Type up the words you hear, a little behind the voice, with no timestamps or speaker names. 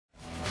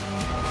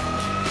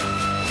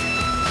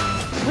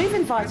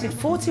invited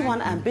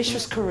 41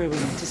 ambitious career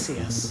women to see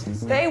us.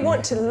 They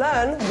want to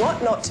learn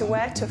what not to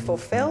wear to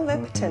fulfil their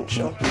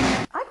potential.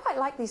 I quite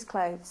like these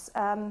clothes.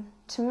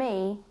 To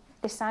me,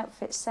 this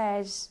outfit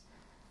says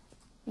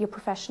you're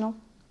professional,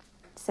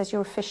 it says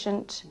you're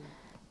efficient,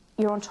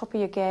 you're on top of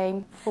your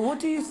game. But what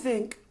do you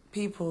think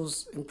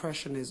people's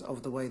impression is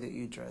of the way that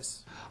you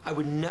dress? I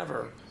would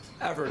never,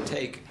 ever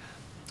take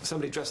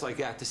somebody dressed like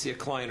that to see a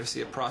client or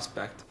see a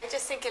prospect. I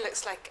just think it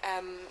looks like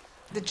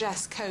the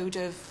dress code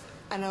of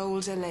an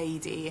older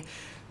lady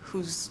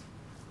who's,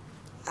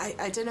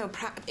 I don't know,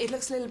 it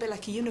looks a little bit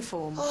like a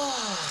uniform.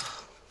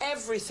 Oh,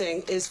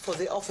 everything is for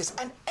the office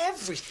and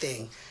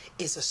everything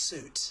is a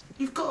suit.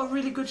 You've got a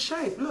really good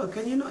shape, look,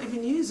 and you're not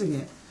even using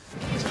it.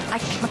 I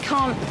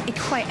can't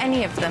equate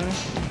any of them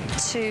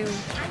to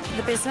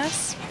the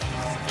business.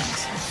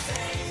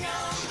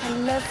 I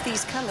love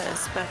these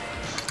colours, but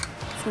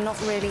it's not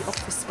really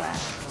office wear.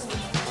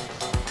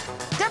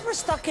 Deborah's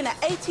stuck in an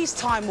 80s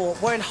time warp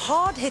wearing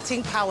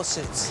hard-hitting power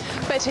suits.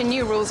 But her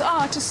new rules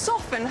are to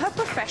soften her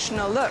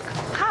professional look.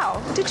 How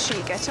did she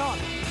get on?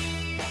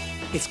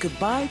 It's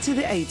goodbye to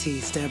the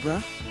 80s,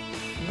 Deborah.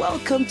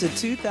 Welcome to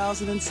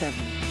 2007.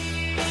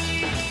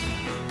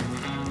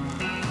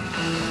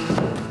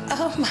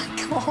 Oh, my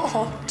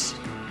God.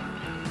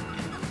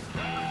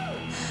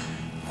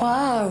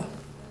 Wow.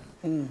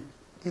 You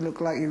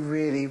look like you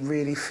really,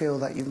 really feel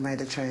that you've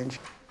made a change.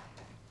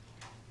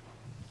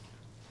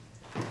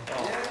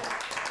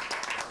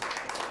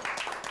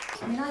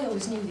 I mean, I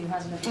always knew you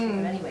had a lovely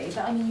figure anyway,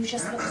 but I mean, you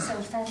just look so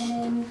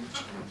feminine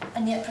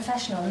and yet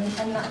professional,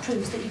 and that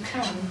proves that you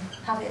can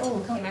have it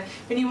all, can't you?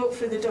 When you walk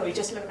through the door, you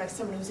just look like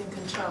someone who's in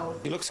control.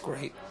 She looks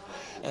great,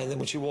 and then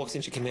when she walks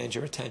in, she commands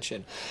your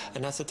attention.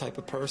 And that's the type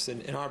of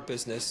person in our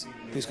business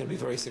who's going to be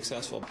very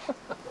successful.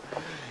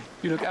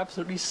 You look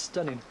absolutely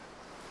stunning.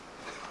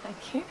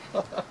 Thank you.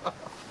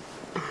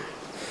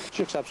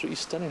 She looks absolutely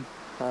stunning.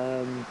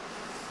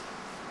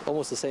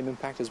 Almost the same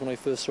impact as when I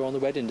first saw her on the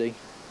wedding day.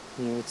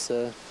 You know, it's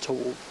a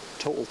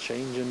total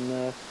change,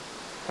 and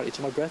practically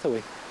took my breath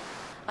away.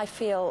 I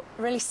feel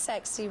really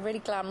sexy, really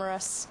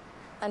glamorous,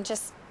 and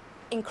just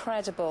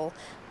incredible.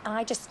 And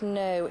I just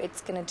know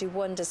it's going to do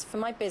wonders for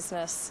my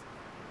business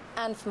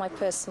and for my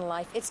personal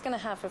life. It's going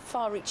to have a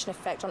far-reaching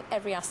effect on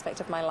every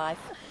aspect of my life.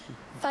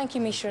 Thank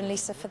you, Misha and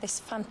Lisa, for this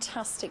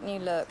fantastic new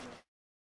look.